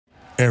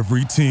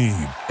Every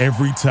team,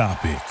 every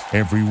topic,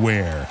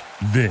 everywhere.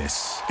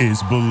 This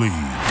is Believe.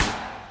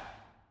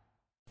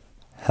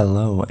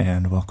 Hello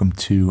and welcome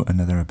to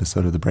another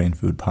episode of the Brain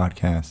Food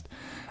Podcast.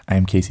 I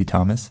am Casey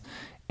Thomas,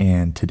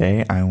 and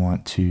today I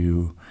want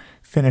to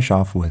finish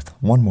off with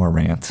one more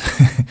rant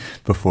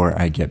before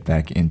I get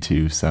back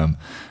into some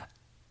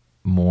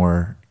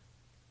more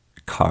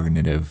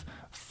cognitive,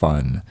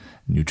 fun,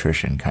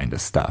 nutrition kind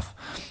of stuff.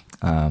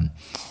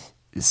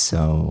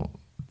 So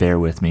bear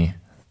with me.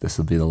 This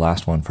will be the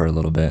last one for a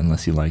little bit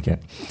unless you like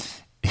it.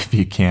 If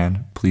you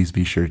can, please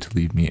be sure to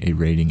leave me a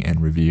rating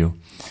and review.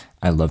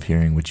 I love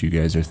hearing what you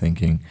guys are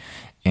thinking.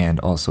 And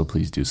also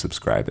please do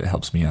subscribe. It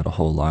helps me out a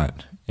whole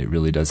lot. It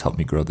really does help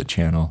me grow the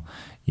channel.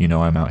 You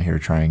know, I'm out here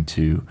trying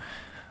to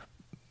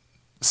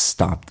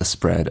stop the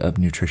spread of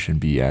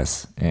nutrition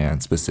BS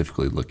and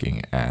specifically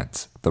looking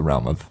at the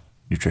realm of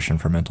nutrition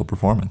for mental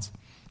performance.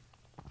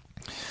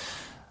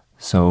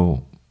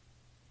 So,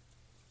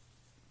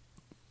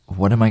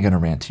 what am I going to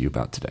rant to you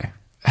about today?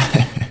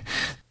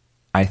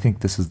 I think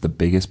this is the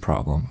biggest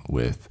problem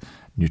with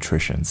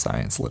nutrition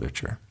science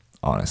literature,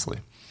 honestly.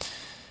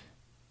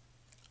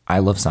 I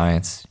love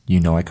science.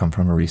 You know I come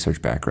from a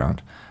research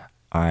background.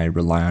 I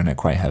rely on it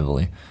quite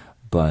heavily,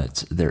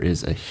 but there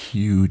is a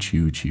huge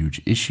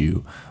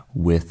issue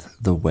with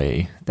the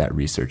way that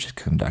research is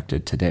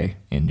conducted today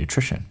in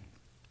nutrition.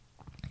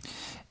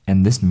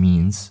 And this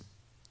means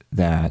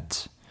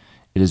that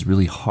it is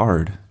really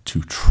hard to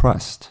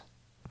trust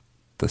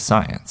the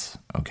science,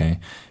 okay,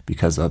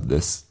 because of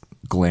this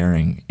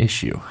glaring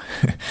issue.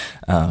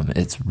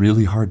 It's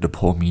really hard to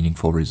pull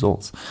meaningful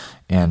results,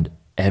 and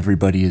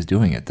everybody is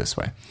doing it this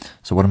way.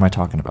 So what am I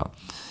talking about?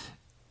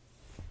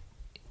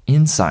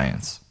 In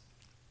science,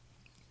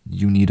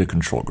 you need a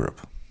control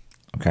group,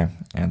 okay?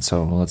 And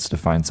so let's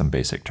define some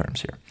basic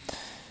terms here.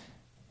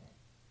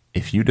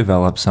 If you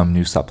develop some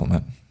new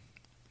supplement,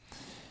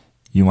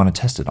 you want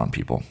to test it on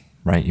people,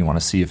 right? You want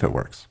to see if it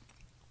works.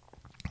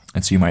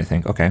 And so you might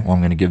think, okay, well,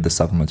 I'm going to give this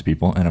supplement to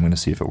people and I'm going to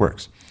see if it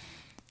works.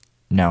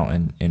 Now,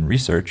 in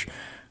research,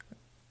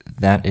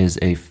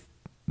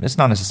 it's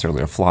not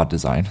necessarily a flawed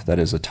design. That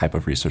is a type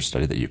of research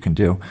study that you can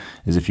do,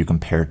 is if you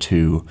compare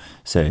to,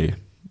 say,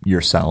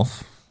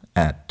 yourself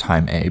at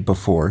time A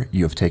before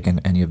you have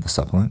taken any of the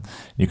supplement,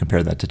 you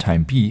compare that to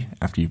time B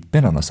after you've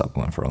been on the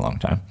supplement for a long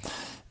time,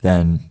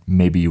 then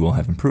maybe you will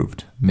have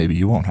improved. Maybe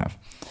you won't have.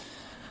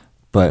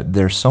 But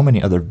there's so many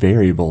other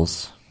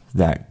variables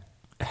that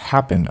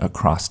happen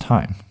across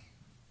time.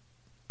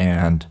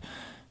 And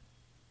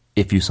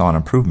if you saw an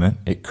improvement,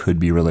 it could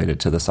be related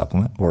to the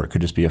supplement, or it could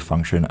just be a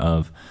function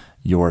of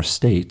your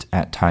state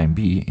at time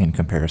B in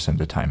comparison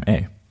to time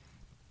A.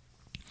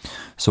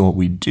 So what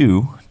we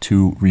do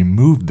to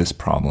remove this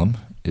problem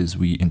is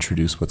we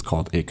introduce what's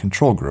called a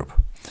control group.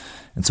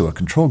 And so a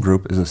control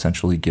group is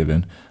essentially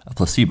given a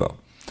placebo,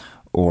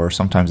 or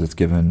sometimes it's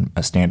given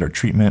a standard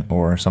treatment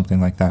or something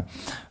like that.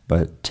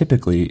 But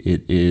typically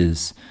it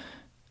is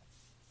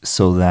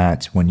so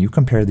that when you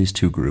compare these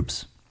two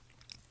groups,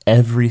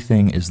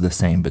 everything is the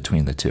same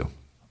between the two.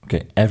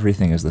 Okay,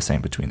 everything is the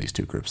same between these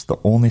two groups. The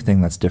only thing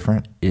that's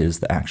different is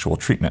the actual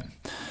treatment.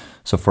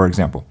 So for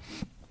example,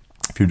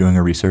 if you're doing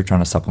a research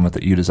on a supplement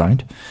that you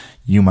designed,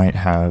 you might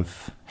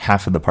have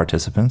half of the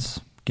participants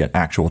get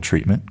actual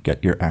treatment,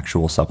 get your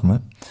actual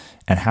supplement,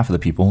 and half of the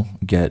people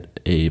get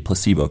a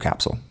placebo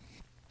capsule.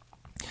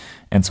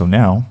 And so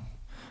now,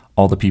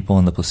 all the people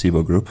in the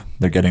placebo group,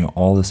 they're getting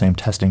all the same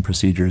testing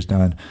procedures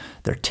done.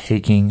 They're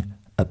taking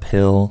a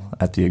pill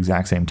at the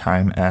exact same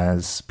time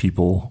as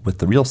people with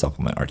the real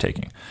supplement are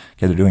taking.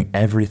 Okay, they're doing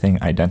everything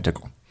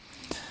identical.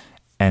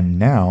 And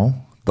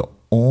now, the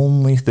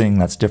only thing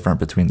that's different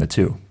between the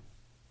two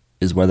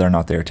is whether or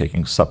not they are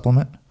taking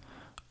supplement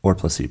or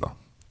placebo.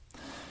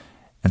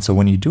 And so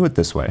when you do it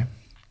this way,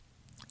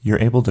 you're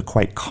able to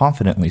quite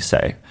confidently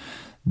say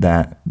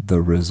that the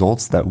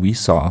results that we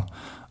saw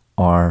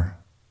are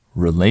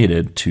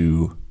related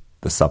to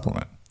the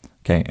supplement,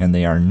 okay? And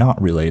they are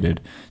not related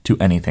to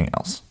anything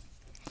else.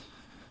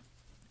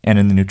 And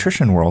in the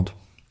nutrition world,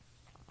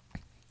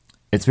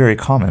 it's very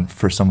common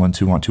for someone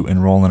to want to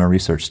enroll in a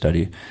research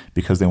study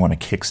because they want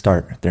to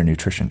kickstart their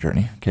nutrition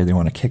journey, okay? They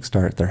want to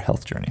kickstart their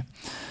health journey.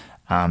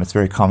 It's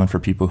very common for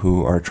people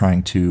who are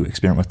trying to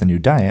experiment with a new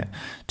diet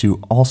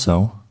to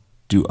also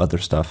do other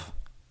stuff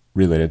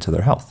related to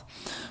their health.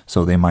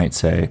 So they might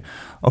say,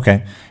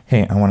 okay,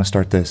 hey, I want to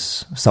start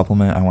this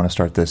supplement. I want to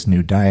start this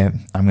new diet.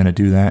 I'm going to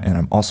do that. And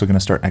I'm also going to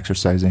start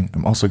exercising.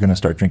 I'm also going to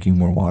start drinking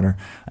more water.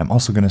 I'm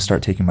also going to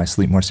start taking my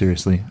sleep more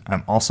seriously.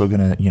 I'm also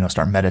going to,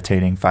 start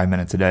meditating 5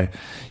 minutes a day.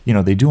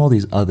 They do all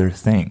these other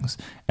things.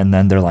 And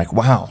then they're like,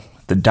 wow,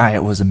 the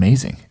diet was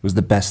amazing. It was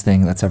the best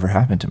thing that's ever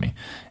happened to me.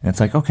 And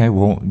it's like, okay,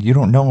 well, you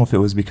don't know if it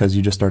was because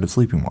you just started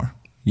sleeping more.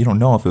 You don't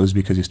know if it was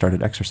because you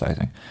started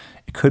exercising.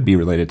 It could be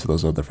related to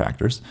those other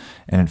factors.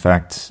 And in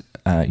fact,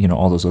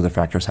 all those other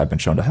factors have been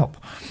shown to help.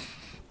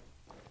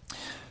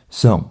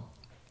 So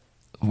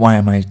why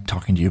am I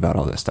talking to you about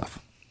all this stuff?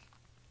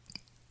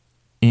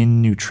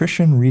 In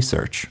nutrition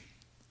research,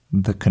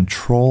 the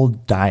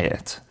controlled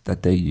diet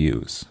that they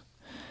use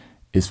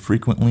is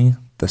frequently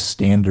the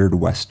standard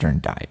Western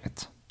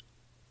diet.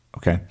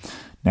 Okay,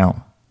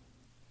 now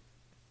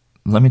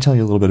let me tell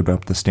you a little bit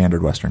about the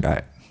standard Western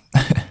diet.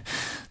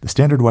 The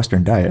standard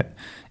Western diet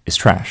is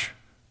trash.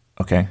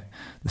 Okay,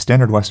 the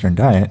standard Western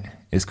diet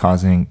is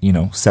causing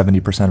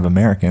 70% of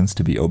Americans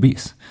to be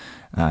obese.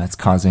 It's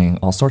causing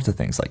all sorts of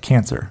things like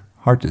cancer,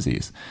 heart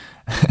disease,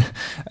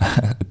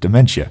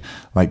 dementia,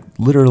 like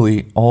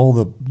literally all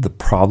the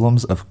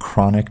problems of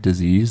chronic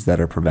disease that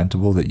are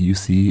preventable that you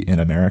see in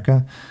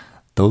America.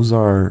 Those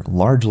are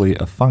largely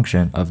a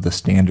function of the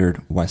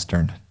standard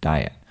Western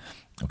diet.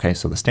 Okay,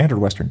 so the standard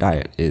Western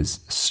diet is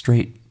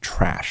straight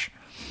trash.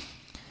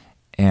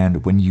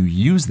 And when you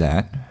use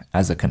that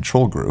as a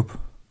control group,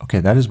 okay,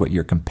 that is what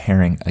you're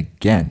comparing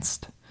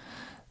against,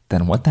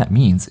 then what that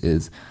means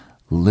is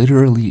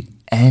literally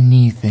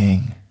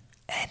anything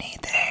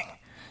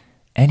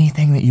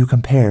that you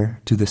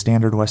compare to the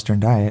standard Western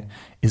diet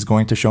is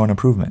going to show an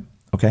improvement.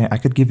 Okay, I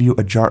could give you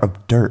a jar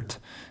of dirt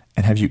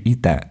and have you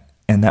eat that,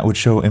 and that would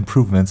show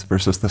improvements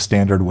versus the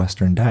standard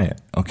Western diet.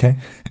 Okay,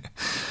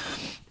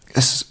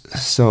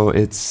 so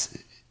it's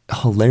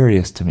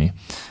hilarious to me.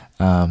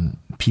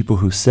 People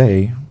who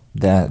say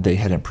that they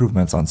had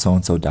improvements on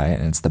so-and-so diet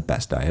and it's the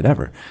best diet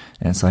ever.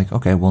 And it's like,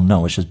 okay, well,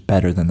 no, it's just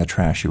better than the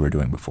trash you were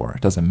doing before.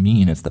 It doesn't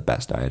mean it's the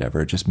best diet ever.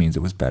 It just means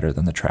it was better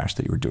than the trash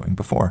that you were doing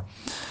before.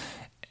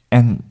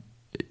 And,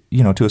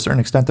 to a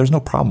certain extent, there's no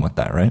problem with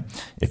that, right?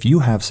 If you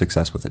have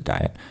success with a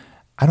diet,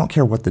 I don't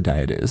care what the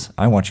diet is.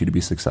 I want you to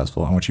be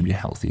successful. I want you to be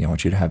healthy. I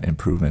want you to have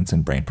improvements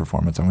in brain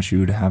performance. I want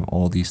you to have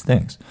all these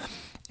things.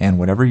 And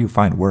whatever you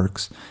find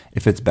works,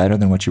 if it's better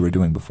than what you were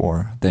doing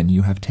before, then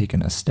you have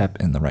taken a step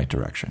in the right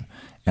direction.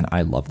 And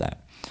I love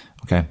that.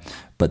 Okay.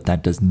 But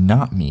that does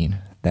not mean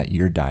that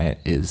your diet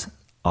is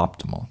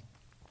optimal.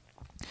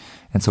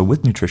 And so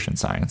with nutrition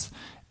science,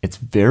 it's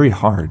very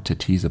hard to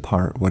tease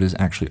apart what is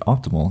actually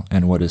optimal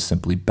and what is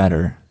simply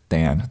better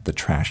than the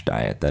trash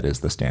diet that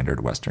is the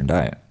standard Western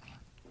diet.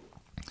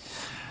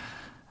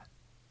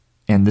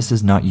 And this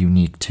is not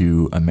unique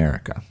to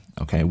America.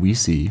 Okay. We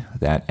see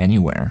that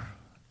anywhere,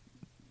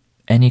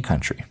 any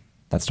country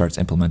that starts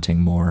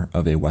implementing more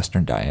of a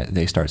Western diet,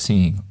 they start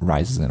seeing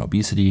rises in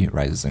obesity,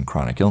 rises in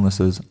chronic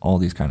illnesses, all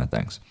these kind of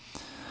things.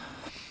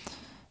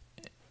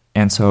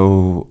 And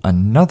so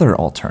another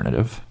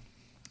alternative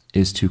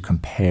is to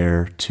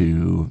compare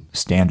to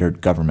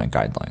standard government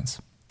guidelines.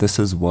 This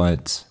is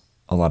what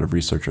a lot of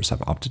researchers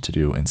have opted to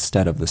do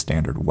instead of the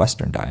standard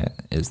Western diet,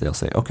 is they'll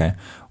say, okay,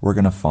 we're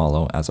going to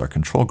follow as our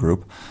control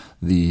group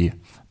the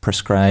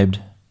prescribed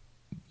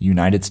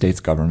United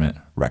States government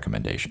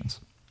recommendations.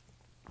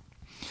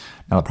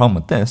 Now, the problem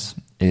with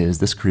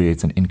this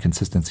creates an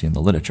inconsistency in the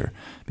literature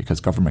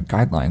because government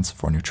guidelines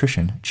for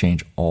nutrition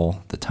change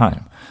all the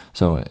time.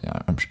 So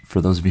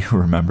for those of you who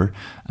remember,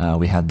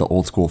 we had the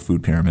old school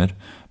food pyramid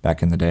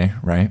back in the day,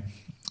 right?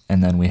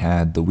 And then we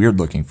had the weird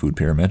looking food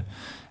pyramid.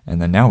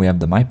 And then now we have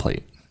the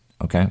MyPlate.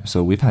 Okay.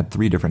 So we've had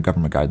 3 different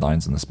government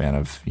guidelines in the span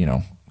of,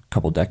 a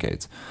couple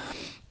decades.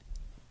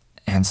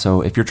 And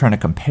so if you're trying to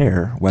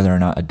compare whether or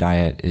not a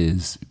diet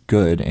is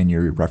good and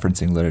you're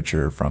referencing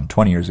literature from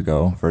 20 years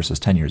ago versus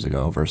 10 years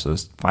ago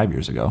versus 5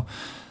 years ago,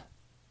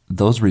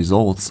 those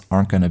results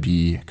aren't going to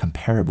be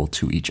comparable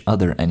to each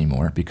other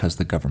anymore because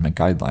the government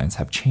guidelines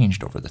have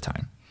changed over the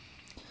time.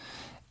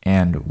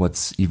 And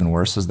what's even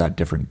worse is that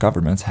different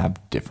governments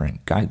have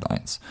different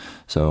guidelines.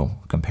 So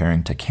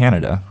comparing to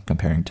Canada,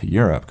 comparing to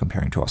Europe,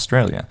 comparing to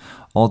Australia,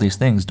 all these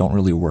things don't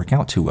really work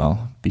out too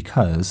well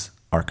because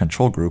our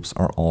control groups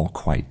are all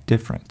quite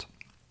different.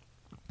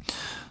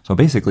 So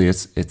basically,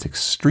 it's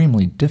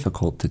extremely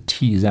difficult to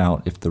tease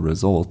out if the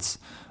results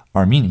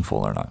are meaningful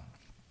or not.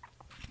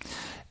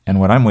 And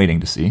what I'm waiting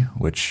to see,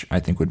 which I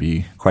think would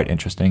be quite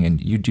interesting,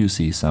 and you do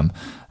see some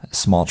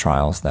small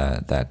trials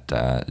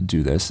that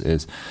do this,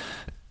 is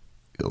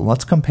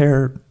let's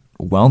compare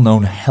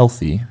well-known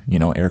healthy,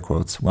 air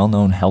quotes,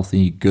 well-known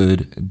healthy,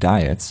 good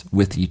diets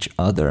with each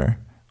other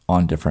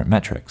on different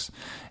metrics.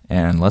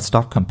 And let's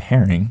stop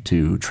comparing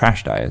to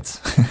trash diets.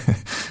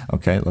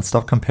 Okay, let's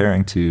stop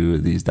comparing to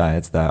these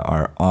diets that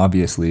are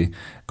obviously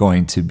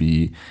going to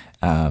be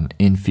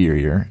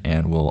inferior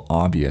and will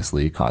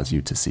obviously cause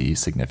you to see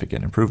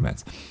significant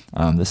improvements.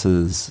 This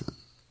is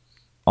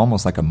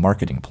almost like a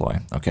marketing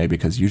ploy, okay?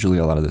 Because usually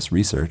a lot of this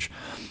research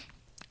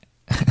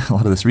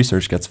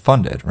gets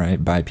funded,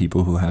 right, by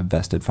people who have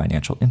vested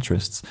financial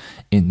interests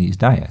in these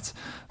diets.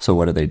 So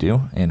what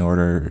do? In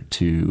order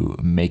to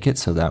make it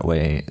so that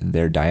way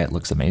their diet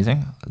looks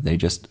amazing, they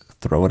just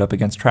throw it up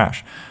against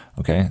trash.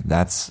 Okay,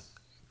 that's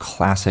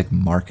classic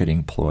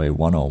marketing ploy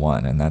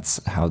 101, and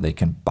that's how they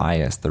can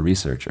bias the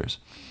researchers.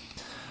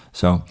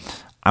 So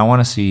I want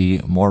to see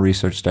more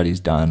research studies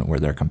done where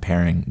they're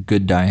comparing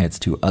good diets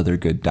to other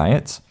good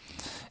diets,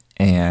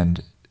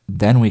 and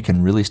then we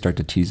can really start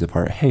to tease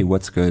apart, hey,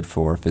 what's good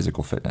for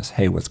physical fitness?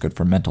 Hey, what's good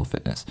for mental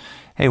fitness?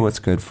 Hey, what's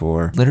good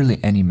for literally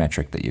any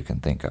metric that you can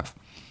think of?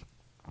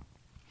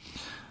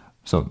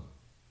 So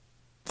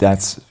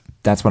that's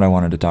what I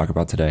wanted to talk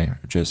about today.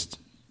 Just,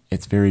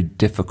 it's very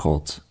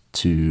difficult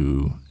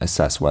to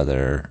assess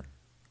whether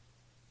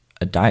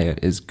a diet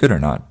is good or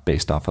not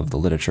based off of the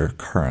literature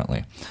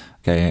currently.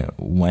 Okay,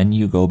 when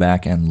you go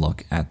back and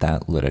look at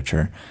that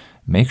literature,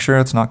 make sure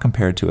it's not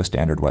compared to a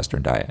standard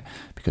Western diet,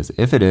 because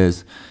if it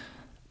is,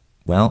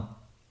 well,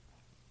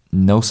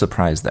 no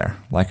surprise there.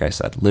 Like I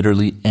said,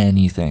 literally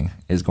anything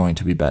is going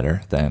to be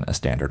better than a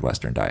standard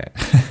Western diet.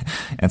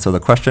 And so the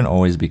question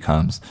always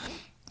becomes,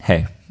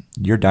 hey,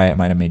 your diet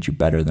might have made you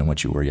better than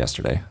what you were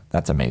yesterday.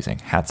 That's amazing.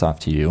 Hats off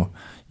to you.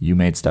 You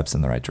made steps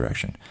in the right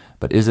direction.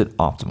 But is it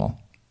optimal?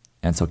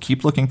 And so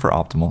keep looking for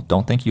optimal.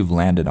 Don't think you've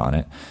landed on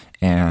it,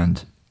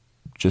 and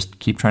just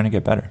keep trying to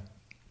get better.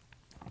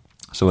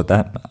 So with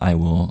that, I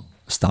will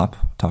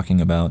stop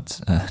talking about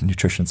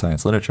nutrition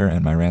science literature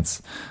and my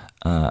rants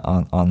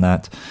on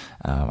that.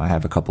 I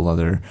have a couple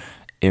other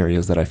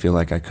areas that I feel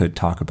like I could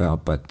talk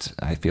about, but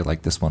I feel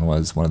like this one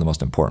was one of the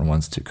most important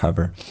ones to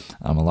cover.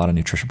 A lot of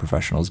nutrition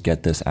professionals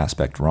get this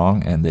aspect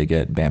wrong, and they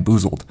get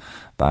bamboozled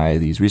by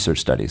these research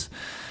studies.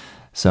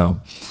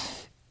 So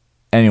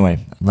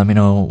anyway, let me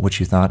know what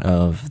you thought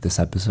of this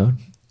episode.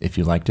 If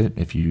you liked it,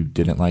 if you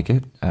didn't like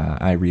it,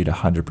 I read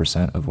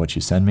 100% of what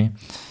you send me.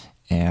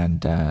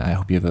 And I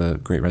hope you have a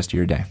great rest of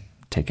your day.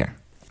 Take care.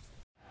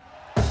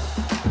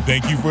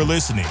 Thank you for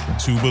listening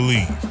to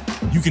Believe.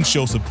 You can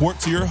show support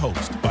to your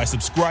host by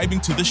subscribing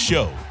to the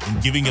show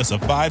and giving us a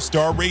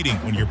 5-star rating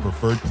on your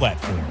preferred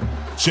platform.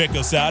 Check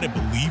us out at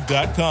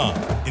Believe.com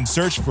and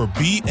search for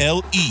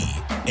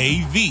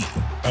BLEAV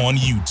on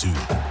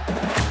YouTube.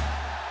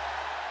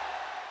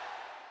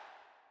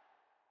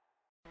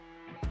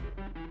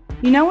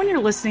 You know when you're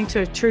listening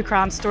to a true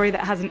crime story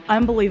that has an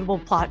unbelievable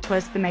plot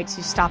twist that makes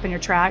you stop in your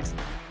tracks?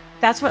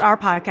 That's what our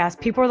podcast,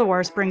 People Are the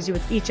Worst, brings you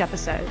with each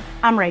episode.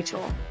 I'm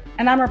Rachel.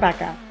 And I'm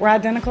Rebecca. We're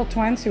identical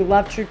twins who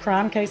love true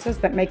crime cases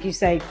that make you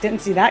say,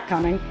 didn't see that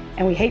coming,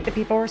 and we hate the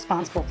people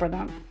responsible for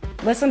them.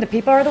 Listen to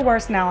People Are the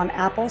Worst now on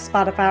Apple,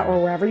 Spotify, or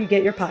wherever you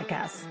get your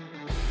podcasts.